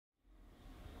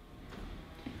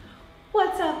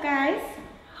What's up, guys?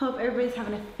 Hope everybody's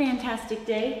having a fantastic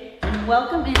day, and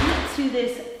welcome into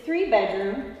this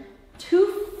 3-bedroom,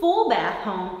 2 full bath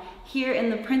home here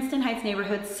in the Princeton Heights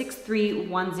neighborhood,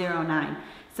 63109.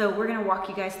 So we're gonna walk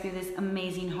you guys through this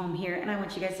amazing home here, and I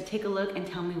want you guys to take a look and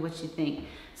tell me what you think.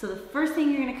 So the first thing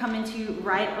you're gonna come into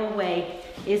right away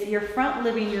is your front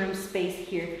living room space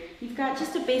here. You've got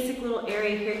just a basic little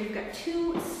area here. You've got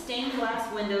 2 stained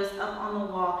glass windows up on the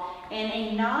wall and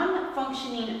a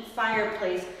non-functioning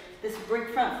fireplace, this brick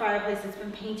front fireplace that's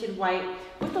been painted white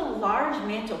with a large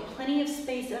mantle, plenty of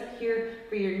space up here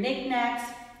for your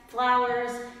knickknacks,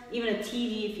 flowers, even a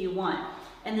TV if you want.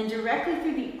 And then directly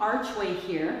through the archway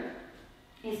here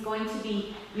is going to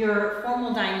be your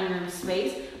formal dining room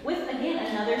space with, again,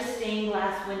 another stained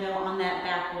glass window on that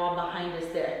back wall behind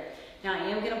us there. Now, I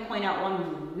am going to point out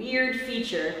one weird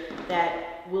feature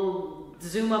that we'll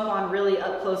zoom up on really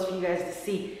up close for you guys to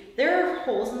see. There are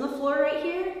holes in the floor right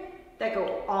here that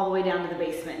go all the way down to the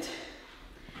basement.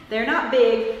 They're not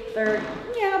big. They're,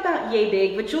 about yay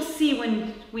big, but you'll see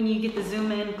when you get the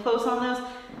zoom in close on those,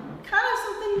 kind of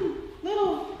something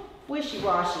little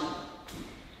wishy-washy.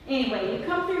 Anyway, you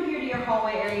come through here to your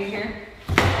hallway area here.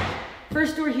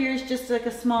 First door here is just like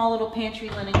a small little pantry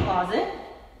linen closet.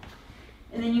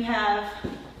 And then you have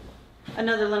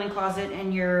another linen closet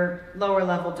and your lower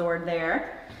level door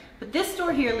there. But this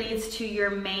door here leads to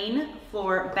your main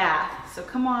floor bath. So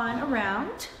come on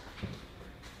around.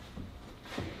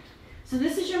 So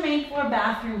this is your main floor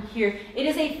bathroom here. It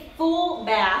is a full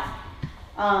bath,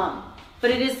 but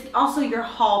it is also your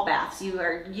hall bath. So you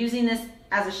are using this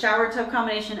as a shower tub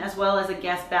combination as well as a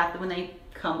guest bath when they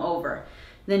come over.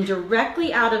 Then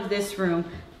directly out of this room,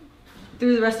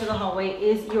 through the rest of the hallway,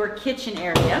 is your kitchen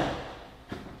area.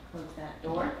 Close that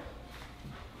door.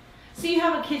 So you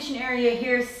have a kitchen area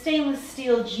here, stainless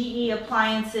steel GE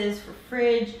appliances for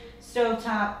fridge,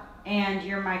 stovetop, and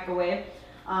your microwave.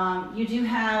 You do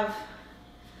have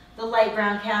the light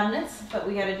brown cabinets, but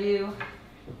we gotta do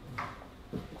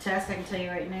a test. I can tell you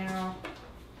right now,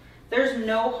 there's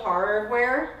no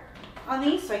hardware on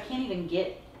these, so I can't even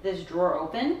get this drawer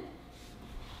open.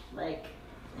 Like,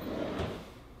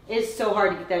 it's so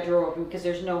hard to get that drawer open because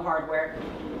there's no hardware.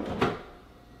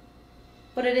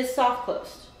 But it is soft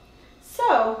closed.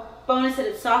 So, bonus that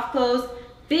it's soft closed.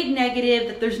 Big negative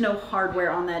that there's no hardware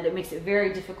on that. It makes it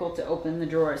very difficult to open the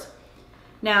drawers.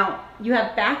 Now, you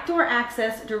have backdoor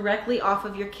access directly off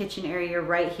of your kitchen area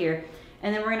right here.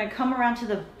 And then we're gonna come around to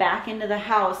the back end of the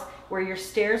house where your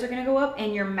stairs are gonna go up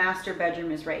and your master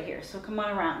bedroom is right here. So come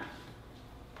on around.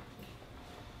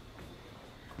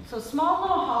 So small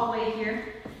little hallway here.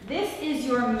 This is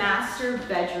your master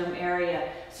bedroom area.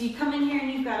 So you come in here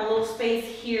and you've got a little space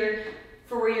here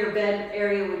for where your bed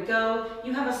area would go.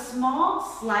 You have a small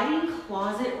sliding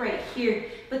closet right here,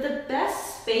 but the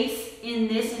best space in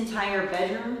this entire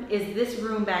bedroom is this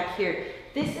room back here.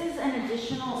 This is an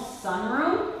additional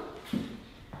sunroom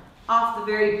off the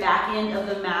very back end of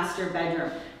the master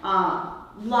bedroom.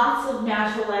 Lots of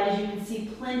natural light, as you can see,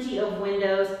 plenty of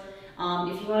windows.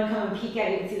 If you want to come and peek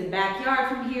out, you can see the backyard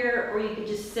from here, or you could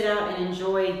just sit out and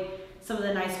enjoy some of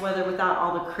the nice weather without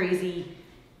all the crazy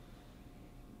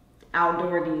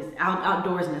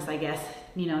outdoorsness, I guess.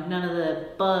 None of the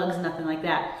bugs, nothing like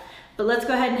that. But let's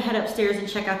go ahead and head upstairs and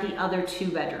check out the other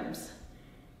 2 bedrooms.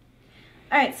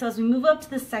 All right, so as we move up to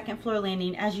the 2nd floor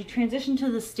landing, as you transition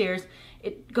to the stairs,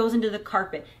 it goes into the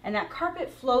carpet, and that carpet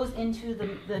flows into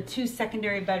the 2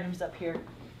 secondary bedrooms up here.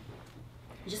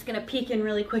 I'm just gonna peek in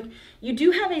really quick. You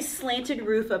do have a slanted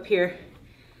roof up here.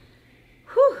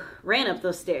 Whew, ran up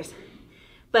those stairs.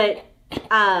 But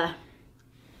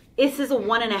this is a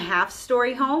 1.5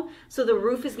 story home, so the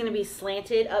roof is gonna be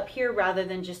slanted up here rather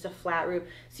than just a flat roof.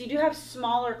 So you do have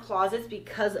smaller closets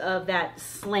because of that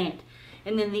slant.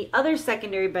 And then the other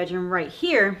secondary bedroom right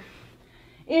here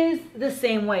is the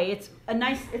same way. It's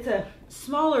a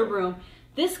smaller room.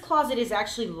 This closet is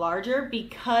actually larger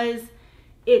because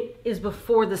it is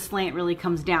before the slant really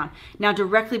comes down. Now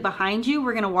directly behind you,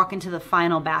 we're gonna walk into the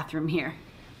final bathroom here.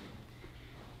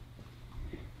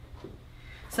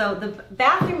 So the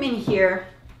bathroom in here,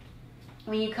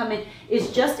 when you come in,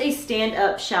 is just a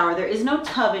stand-up shower. There is no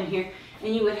tub in here,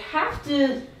 and you would have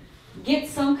to get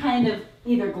some kind of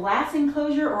either glass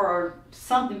enclosure or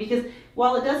something, because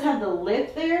while it does have the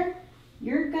lip there,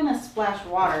 you're gonna splash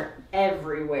water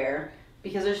everywhere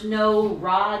because there's no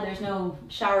rod, there's no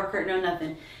shower curtain, no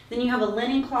nothing. Then you have a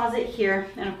linen closet here,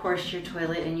 and of course your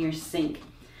toilet and your sink.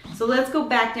 So let's go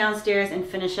back downstairs and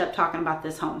finish up talking about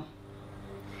this home.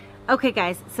 Okay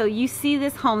guys, so you see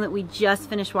this home that we just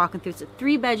finished walking through. It's a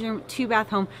 3-bedroom, 2-bath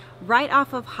home right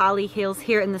off of Holly Hills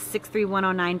here in the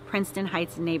 63109 Princeton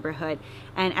Heights neighborhood.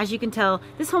 And as you can tell,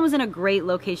 this home is in a great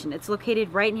location. It's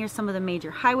located right near some of the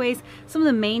major highways, some of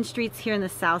the main streets here in the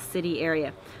South City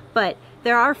area. But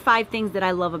there are 5 things that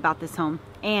I love about this home,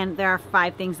 and there are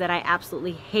 5 things that I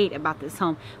absolutely hate about this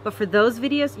home. But for those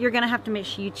videos, you're gonna have to make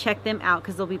sure you check them out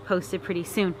because they'll be posted pretty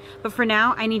soon. But for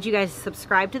now, I need you guys to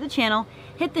subscribe to the channel,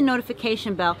 hit the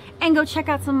notification bell, and go check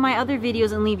out some of my other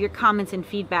videos and leave your comments and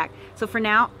feedback. So for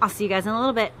now, I'll see you guys in a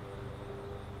little bit.